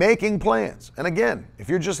 Making plans. And again, if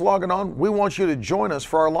you're just logging on, we want you to join us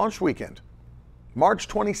for our launch weekend. March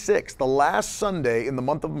 26th, the last Sunday in the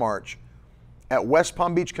month of March, at West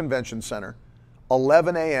Palm Beach Convention Center,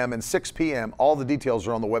 11 a.m. and 6 p.m. All the details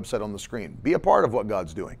are on the website on the screen. Be a part of what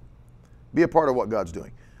God's doing. Be a part of what God's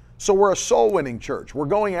doing. So we're a soul-winning church. We're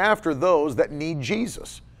going after those that need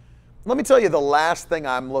Jesus. Let me tell you the last thing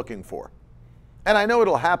I'm looking for. And I know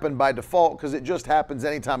it'll happen by default because it just happens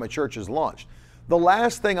anytime a church is launched. The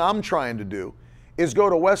last thing I'm trying to do is go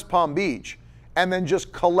to West Palm Beach and then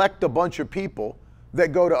just collect a bunch of people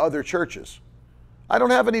that go to other churches. I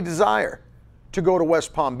don't have any desire to go to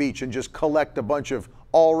West Palm Beach and just collect a bunch of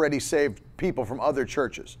already saved people from other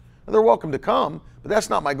churches. They're welcome to come, but that's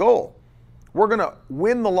not my goal. We're going to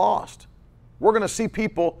win the lost. We're going to see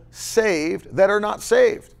people saved that are not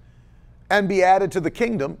saved and be added to the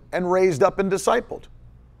kingdom and raised up and discipled.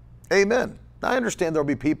 Amen. Now, I understand there'll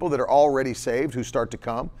be people that are already saved who start to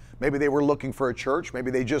come. Maybe they were looking for a church. Maybe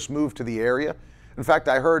they just moved to the area. In fact,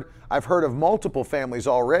 I've heard of multiple families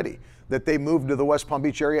already that they moved to the West Palm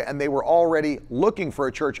Beach area and they were already looking for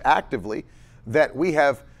a church actively, that we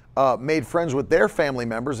have made friends with their family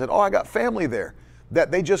members that, I got family there,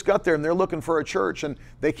 that they just got there and they're looking for a church and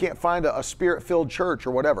they can't find a spirit-filled church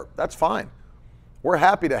or whatever. That's fine. We're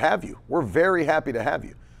happy to have you. We're very happy to have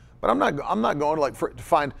you. But I'm not going to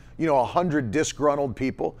find 100 disgruntled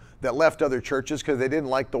people that left other churches because they didn't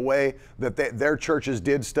like the way that their churches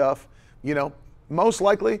did stuff. Most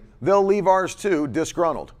likely they'll leave ours too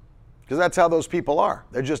disgruntled, because that's how those people are.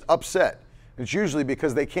 They're just upset. It's usually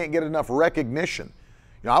because they can't get enough recognition.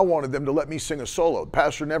 I wanted them to let me sing a solo. The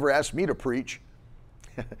pastor never asked me to preach.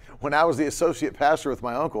 When I was the associate pastor with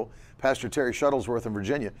my uncle, Pastor Terry Shuttlesworth in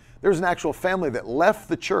Virginia, there's an actual family that left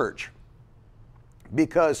the church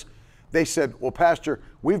because they said, well, Pastor,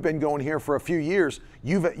 we've been going here for a few years.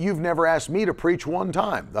 You've never asked me to preach one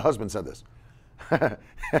time. The husband said this.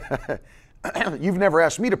 You've never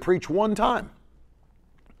asked me to preach one time.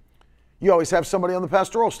 You always have somebody on the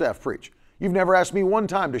pastoral staff preach. You've never asked me one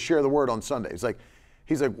time to share the word on Sunday.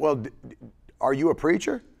 He's like, well, are you a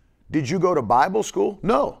preacher? Did you go to Bible school?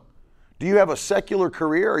 No. Do you have a secular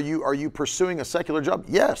career? Are you pursuing a secular job?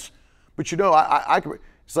 Yes. But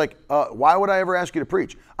it's like, why would I ever ask you to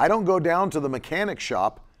preach? I don't go down to the mechanic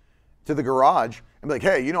shop, to the garage, and be like,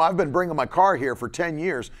 hey, I've been bringing my car here for 10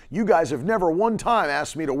 years. You guys have never one time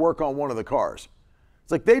asked me to work on one of the cars.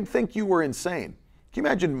 It's like they'd think you were insane. Can you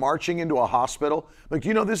imagine marching into a hospital? Like,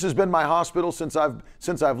 this has been my hospital since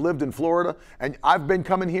I've lived in Florida, and I've been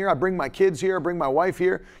coming here. I bring my kids here, I bring my wife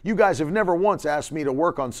here. You guys have never once asked me to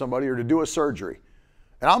work on somebody or to do a surgery.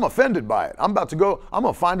 And I'm offended by it. I'm going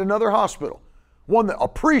to find another hospital, one that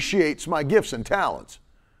appreciates my gifts and talents.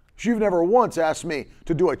 You've never once asked me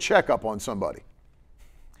to do a checkup on somebody.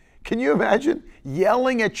 Can you imagine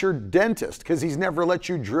yelling at your dentist because he's never let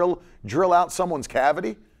you drill out someone's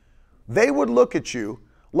cavity? They would look at you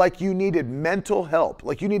like you needed mental help,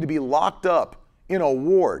 like you need to be locked up in a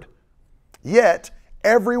ward. Yet,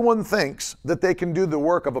 everyone thinks that they can do the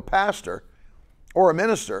work of a pastor or a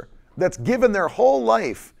minister that's given their whole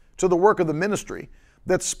life to the work of the ministry,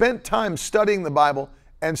 that's spent time studying the Bible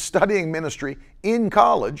and studying ministry in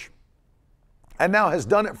college, and now has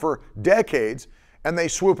done it for decades, and they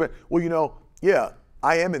swoop in, well, yeah,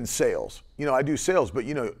 I am in sales. I do sales, but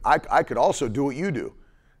I could also do what you do.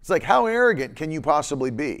 It's like, how arrogant can you possibly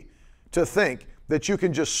be to think that you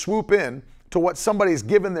can just swoop in to what somebody's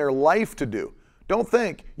given their life to do? Don't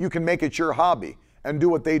think you can make it your hobby and do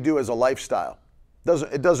what they do as a lifestyle.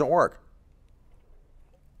 It doesn't work.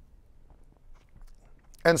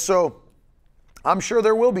 And so I'm sure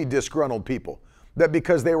there will be disgruntled people that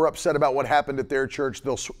because they were upset about what happened at their church,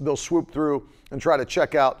 they'll swoop through and try to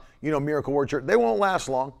check out, Miracle Word Church. They won't last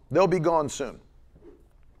long. They'll be gone soon.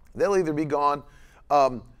 They'll either be gone,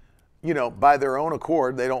 by their own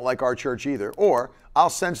accord. They don't like our church either. Or I'll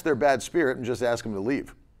sense their bad spirit and just ask them to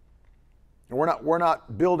leave. And we're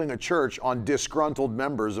not building a church on disgruntled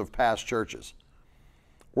members of past churches.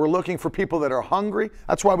 We're looking for people that are hungry.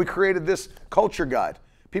 That's why we created this culture guide.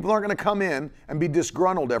 People aren't going to come in and be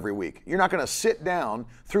disgruntled every week. You're not going to sit down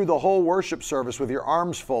through the whole worship service with your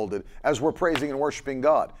arms folded as we're praising and worshiping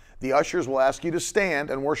God. The ushers will ask you to stand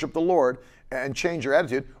and worship the Lord and change your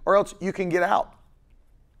attitude, or else you can get out.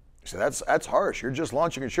 So that's harsh. You're just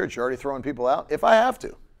launching a church. You're already throwing people out? If I have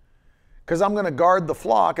to. Because I'm going to guard the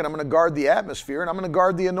flock, and I'm going to guard the atmosphere, and I'm going to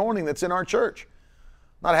guard the anointing that's in our church.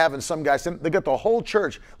 Not having some guys, they got the whole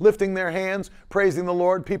church lifting their hands, praising the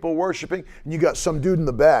Lord, people worshiping, and you got some dude in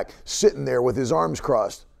the back sitting there with his arms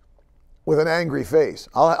crossed with an angry face.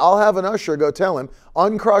 I'll have an usher go tell him,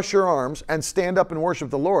 uncross your arms and stand up and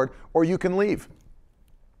worship the Lord, or you can leave.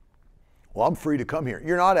 Well, I'm free to come here.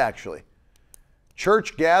 You're not actually.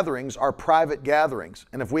 Church gatherings are private gatherings,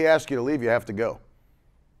 and if we ask you to leave, you have to go.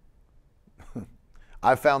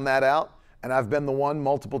 I found that out. And I've been the one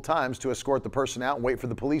multiple times to escort the person out and wait for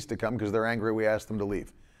the police to come because they're angry we asked them to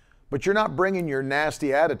leave. But you're not bringing your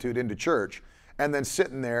nasty attitude into church and then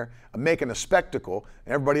sitting there making a spectacle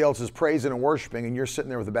and everybody else is praising and worshiping and you're sitting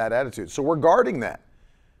there with a bad attitude. So we're guarding that.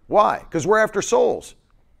 Why? Because we're after souls.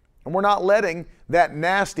 And we're not letting that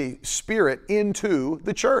nasty spirit into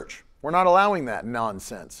the church. We're not allowing that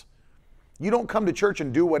nonsense. You don't come to church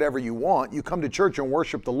and do whatever you want. You come to church and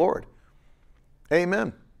worship the Lord.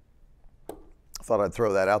 Amen. I thought I'd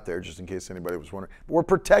throw that out there just in case anybody was wondering. We're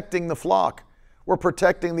protecting the flock. We're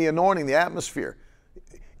protecting the anointing, the atmosphere.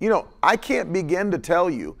 I can't begin to tell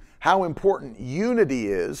you how important unity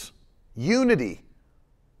is. Unity.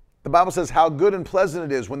 The Bible says how good and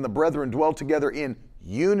pleasant it is when the brethren dwell together in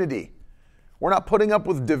unity. We're not putting up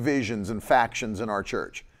with divisions and factions in our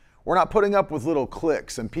church. We're not putting up with little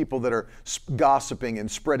cliques and people that are gossiping and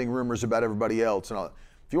spreading rumors about everybody else and all that.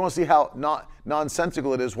 If you want to see how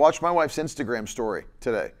nonsensical it is, watch my wife's Instagram story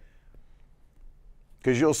today.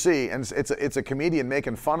 Because you'll see, and it's a comedian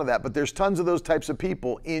making fun of that, but there's tons of those types of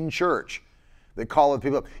people in church that call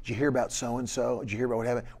people up. Did you hear about so-and-so? Did you hear about what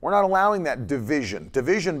happened? We're not allowing that division.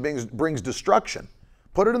 Division brings destruction.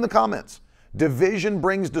 Put it in the comments. Division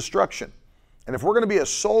brings destruction. And if we're going to be a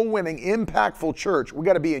soul-winning, impactful church, we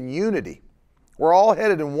got to be in unity. We're all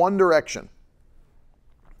headed in one direction.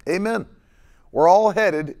 Amen. We're all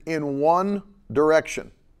headed in one direction,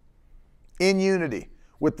 in unity,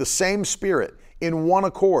 with the same spirit, in one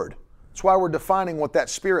accord. That's why we're defining what that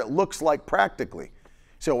spirit looks like practically.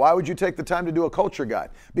 So why would you take the time to do a culture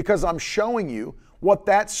guide? Because I'm showing you what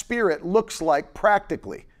that spirit looks like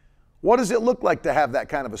practically. What does it look like to have that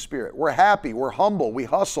kind of a spirit? We're happy, we're humble, we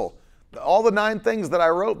hustle. All the 9 things that I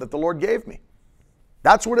wrote that the Lord gave me.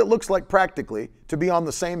 That's what it looks like practically to be on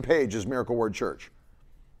the same page as Miracle Word Church.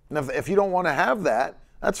 And if you don't want to have that,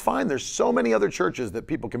 that's fine. There's so many other churches that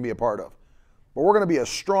people can be a part of. But we're going to be a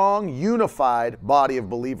strong, unified body of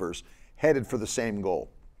believers headed for the same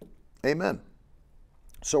goal. Amen.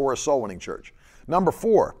 So we're a soul-winning church. Number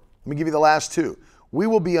 4, let me give you the last 2. We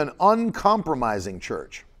will be an uncompromising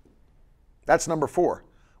church. That's number 4.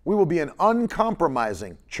 We will be an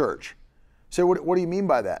uncompromising church. So what do you mean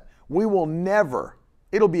by that? We will never,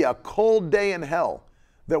 it'll be a cold day in hell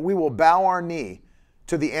that we will bow our knee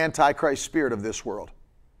to the Antichrist spirit of this world.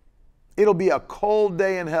 It'll be a cold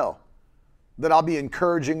day in hell that I'll be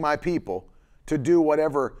encouraging my people to do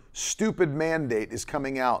whatever stupid mandate is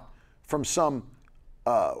coming out from some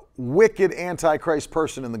wicked antichrist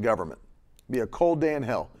person in the government. Be a cold day in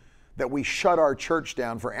hell that we shut our church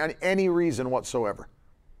down for any reason whatsoever.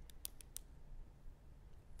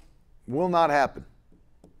 Will not happen.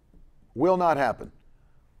 Will not happen.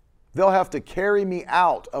 They'll have to carry me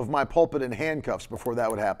out of my pulpit in handcuffs before that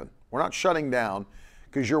would happen. We're not shutting down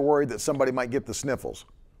because you're worried that somebody might get the sniffles.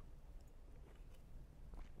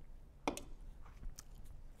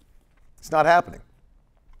 It's not happening.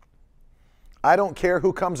 I don't care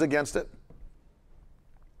who comes against it.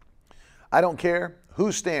 I don't care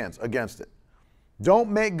who stands against it. Don't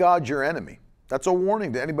make God your enemy. That's a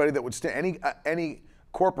warning to anybody that would stand, any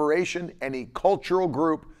corporation, any cultural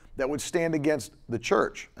group that would stand against the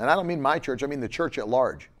church. And I don't mean my church, I mean the church at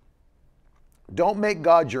large. Don't make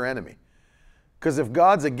God your enemy. Because if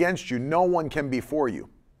God's against you, no one can be for you.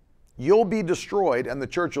 You'll be destroyed and the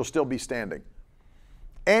church will still be standing.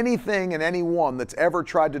 Anything and anyone that's ever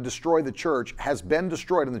tried to destroy the church has been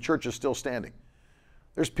destroyed and the church is still standing.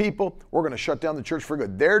 There's people, we're going to shut down the church for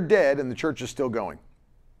good. They're dead and the church is still going.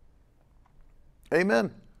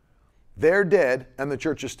 Amen. They're dead and the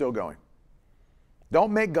church is still going.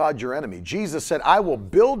 Don't make God your enemy. Jesus said, I will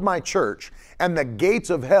build my church and the gates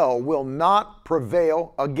of hell will not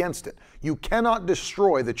prevail against it. You cannot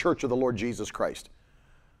destroy the church of the Lord Jesus Christ.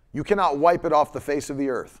 You cannot wipe it off the face of the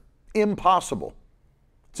earth. Impossible.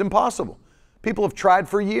 It's impossible. People have tried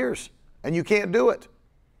for years and you can't do it.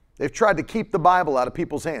 They've tried to keep the Bible out of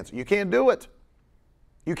people's hands. You can't do it.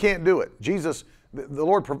 You can't do it. Jesus, the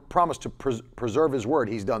Lord promised to preserve His word.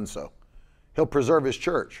 He's done so. He'll preserve His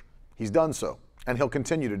church. He's done so. And He'll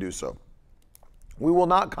continue to do so. We will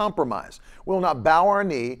not compromise. We will not bow our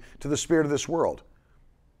knee to the spirit of this world.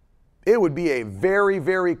 It would be a very,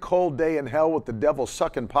 very cold day in hell with the devil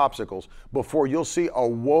sucking popsicles before you'll see a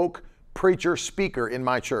woke preacher speaker in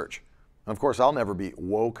my church. And of course, I'll never be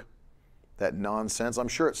woke. That nonsense. I'm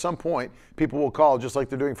sure at some point people will call, just like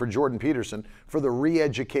they're doing for Jordan Peterson, for the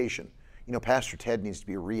re-education. You know, Pastor Ted needs to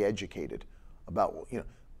be re-educated about, you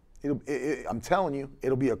know, I'm telling you,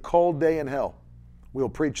 it'll be a cold day in hell. We'll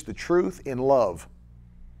preach the truth in love.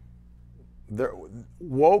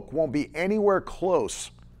 Woke won't be anywhere close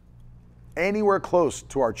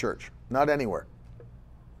to our church. Not anywhere.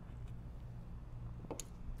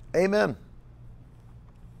 Amen.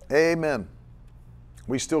 Amen.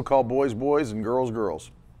 We still call boys boys and girls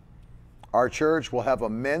girls. Our church will have a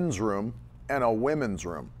men's room and a women's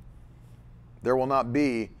room. There will not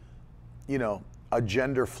be, you know, a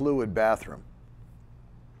gender fluid bathroom.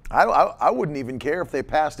 I wouldn't even care if they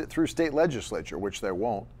passed it through state legislature, which they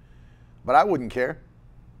won't, but I wouldn't care.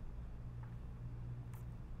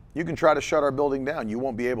 You can try to shut our building down. You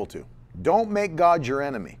won't be able to. Don't make God your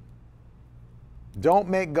enemy. Don't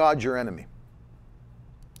make God your enemy.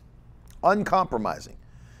 Uncompromising.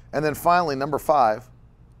 And then finally, number 5,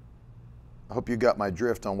 I hope you got my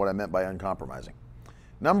drift on what I meant by uncompromising.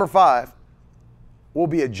 Number 5, we'll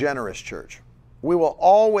be a generous church. We will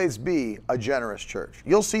always be a generous church.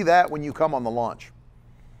 You'll see that when you come on the launch.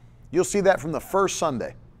 You'll see that from the first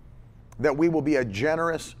Sunday, that we will be a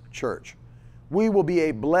generous church. We will be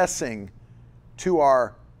a blessing to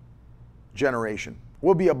our generation.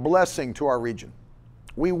 We'll be a blessing to our region.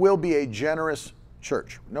 We will be a generous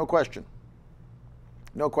church. No question.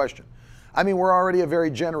 No question. I mean, we're already a very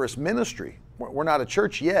generous ministry. We're not a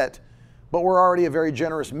church yet, but we're already a very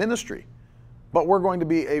generous ministry. But we're going to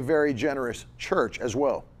be a very generous church as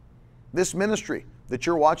well. This ministry that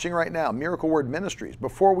you're watching right now, Miracle Word Ministries,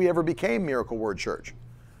 before we ever became Miracle Word Church,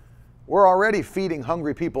 we're already feeding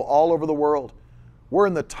hungry people all over the world. We're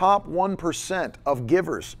in the top 1% of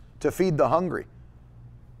givers to feed the hungry.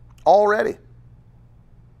 Already.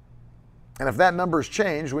 And if that number's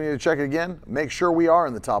changed, we need to check it again. Make sure we are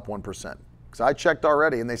in the top 1%. Because I checked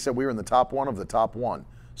already and they said we were in the top 1 of the top 1.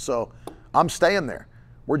 So I'm staying there.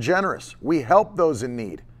 We're generous. We help those in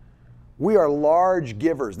need. We are large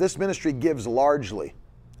givers. This ministry gives largely.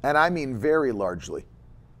 And I mean very largely.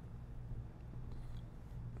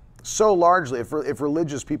 So largely, if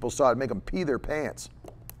religious people saw it, it'd make them pee their pants.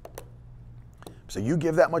 So you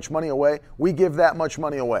give that much money away, we give that much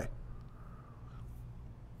money away.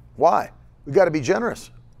 Why? We got to be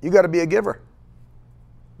generous. You got to be a giver.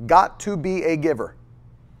 Got to be a giver.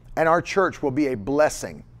 And our church will be a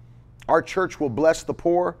blessing. Our church will bless the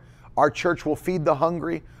poor. Our church will feed the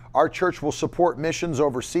hungry. Our church will support missions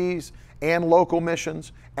overseas and local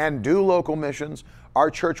missions and do local missions. Our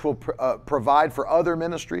church will provide for other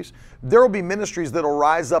ministries. There will be ministries that will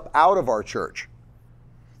rise up out of our church.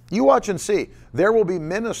 You watch and see. There will be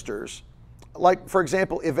ministers, like, for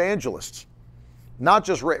example, evangelists, not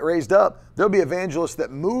just raised up. There'll be evangelists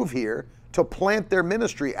that move here to plant their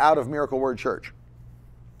ministry out of Miracle Word Church.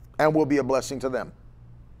 and we'll be a blessing to them.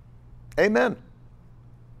 Amen.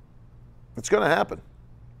 It's going to happen.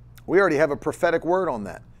 We already have a prophetic word on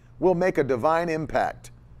that. We'll make a divine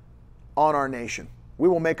impact on our nation. We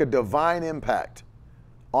will make a divine impact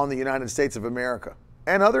on the United States of America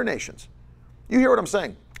and other nations. You hear what I'm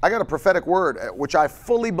saying? I got a prophetic word which I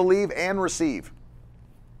fully believe and receive.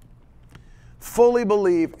 Fully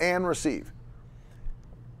believe and receive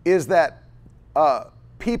is that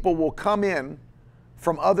people will come in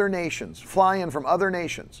from other nations, fly in from other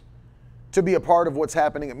nations to be a part of what's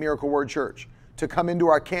happening at Miracle Word Church, to come into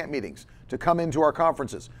our camp meetings, to come into our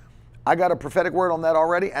conferences. I got a prophetic word on that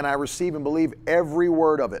already, and I receive and believe every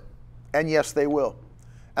word of it. And yes, they will.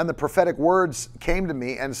 And the prophetic words came to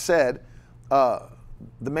me and said, the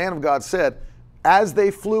man of God said, as they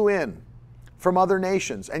flew in from other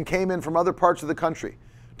nations and came in from other parts of the country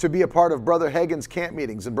to be a part of Brother Hagin's camp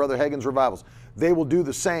meetings and Brother Hagin's revivals, they will do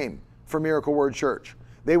the same for Miracle Word Church.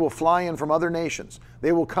 They will fly in from other nations.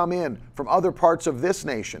 They will come in from other parts of this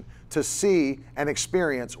nation to see and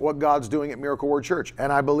experience what God's doing at Miracle Word Church.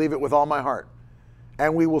 And I believe it with all my heart.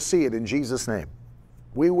 And we will see it in Jesus' name.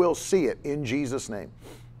 We will see it in Jesus' name.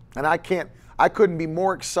 And I couldn't be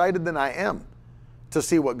more excited than I am to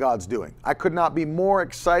see what God's doing. I could not be more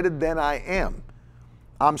excited than I am.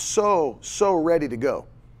 I'm so ready to go.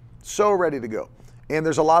 So ready to go. And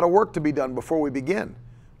there's a lot of work to be done before we begin.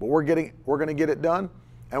 But we're going to get it done.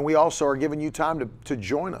 And we also are giving you time to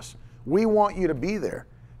join us. We want you to be there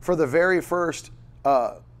for the very first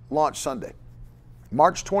launch Sunday,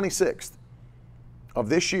 March 26th of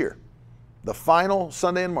this year, the final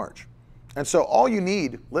Sunday in March. And so all you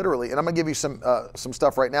need, literally, and I'm going to give you some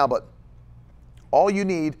stuff right now, but all you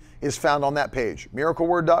need is found on that page,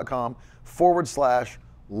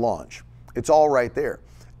 miracleword.com/launch. It's all right there.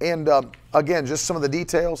 And again, just some of the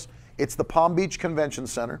details. It's the Palm Beach Convention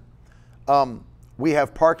Center. We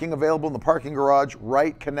have parking available in the parking garage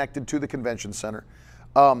right connected to the convention center.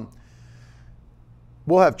 We'll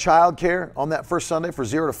have childcare on that first Sunday for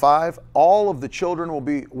 0 to 5. All of the children will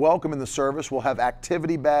be welcome in the service. We'll have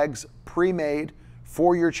activity bags pre-made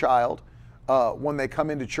for your child when they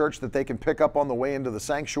come into church that they can pick up on the way into the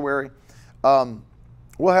sanctuary.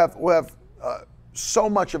 We'll have so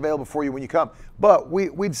much available for you when you come. But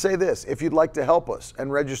we'd say this, if you'd like to help us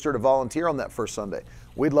and register to volunteer on that first Sunday,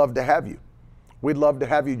 we'd love to have you. We'd love to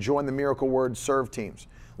have you join the Miracle Word Serve teams.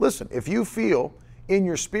 Listen, if you feel in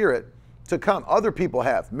your spirit to come, other people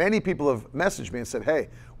have. Many people have messaged me and said, hey,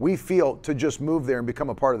 we feel to just move there and become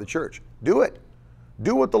a part of the church. Do it.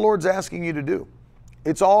 Do what the Lord's asking you to do.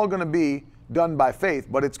 It's all going to be done by faith,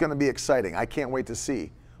 but it's going to be exciting. I can't wait to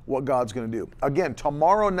see what God's going to do. Again,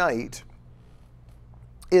 tomorrow night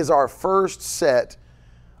is our first set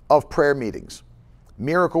of prayer meetings,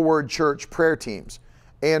 Miracle Word Church prayer teams.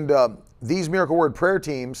 And these Miracle Word prayer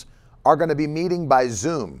teams are going to be meeting by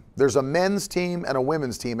Zoom. There's a men's team and a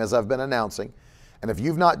women's team, as I've been announcing. And if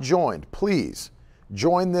you've not joined, please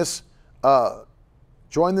join this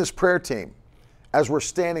prayer team as we're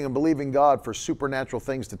standing and believing God for supernatural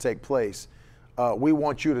things to take place. We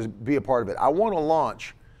want you to be a part of it. I want to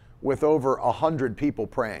launch with over 100 people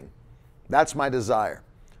praying. That's my desire.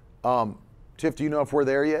 Tiff, do you know if we're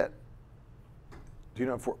there yet? Do you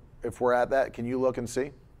know if we're at that? Can you look and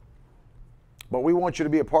see? But we want you to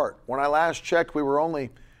be a part. When I last checked, we were only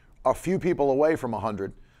a few people away from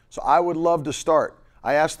 100. So I would love to start.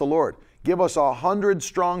 I asked the Lord, give us 100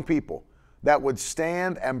 strong people that would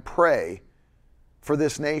stand and pray for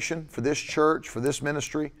this nation, for this church, for this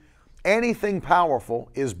ministry. Anything powerful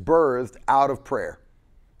is birthed out of prayer.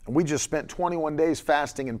 And we just spent 21 days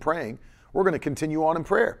fasting and praying. We're going to continue on in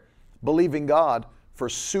prayer, believing God for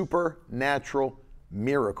supernatural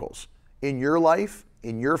miracles in your life,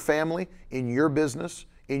 in your family, in your business,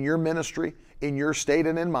 in your ministry, in your state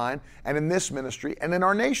and in mine, and in this ministry and in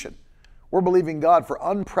our nation. We're believing God for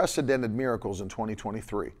unprecedented miracles in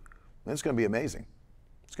 2023. And it's going to be amazing.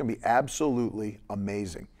 It's going to be absolutely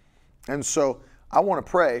amazing. And so I want to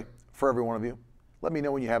pray for every one of you. Let me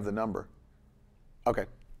know when you have the number. Okay.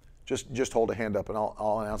 Just hold a hand up and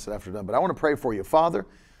I'll announce it after done. But I want to pray for you. Father,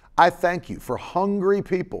 I thank you for hungry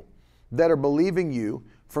people that are believing you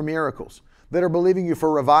for miracles, that are believing you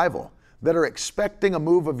for revival, that are expecting a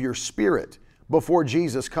move of your Spirit before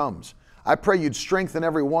Jesus comes. I pray you'd strengthen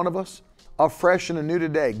every one of us afresh and anew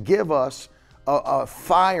today. Give us a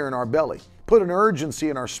fire in our belly. Put an urgency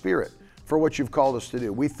in our spirit for what you've called us to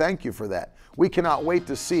do. We thank you for that. We cannot wait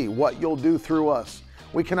to see what you'll do through us.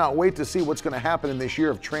 We cannot wait to see what's going to happen in this year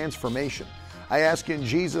of transformation. I ask you in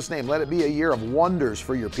Jesus' name, let it be a year of wonders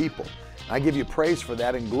for your people. I give you praise for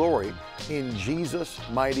that and glory in Jesus'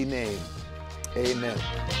 mighty name. Amen.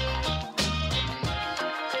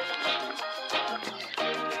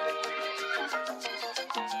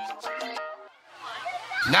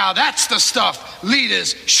 Now that's the stuff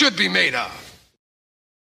leaders should be made of.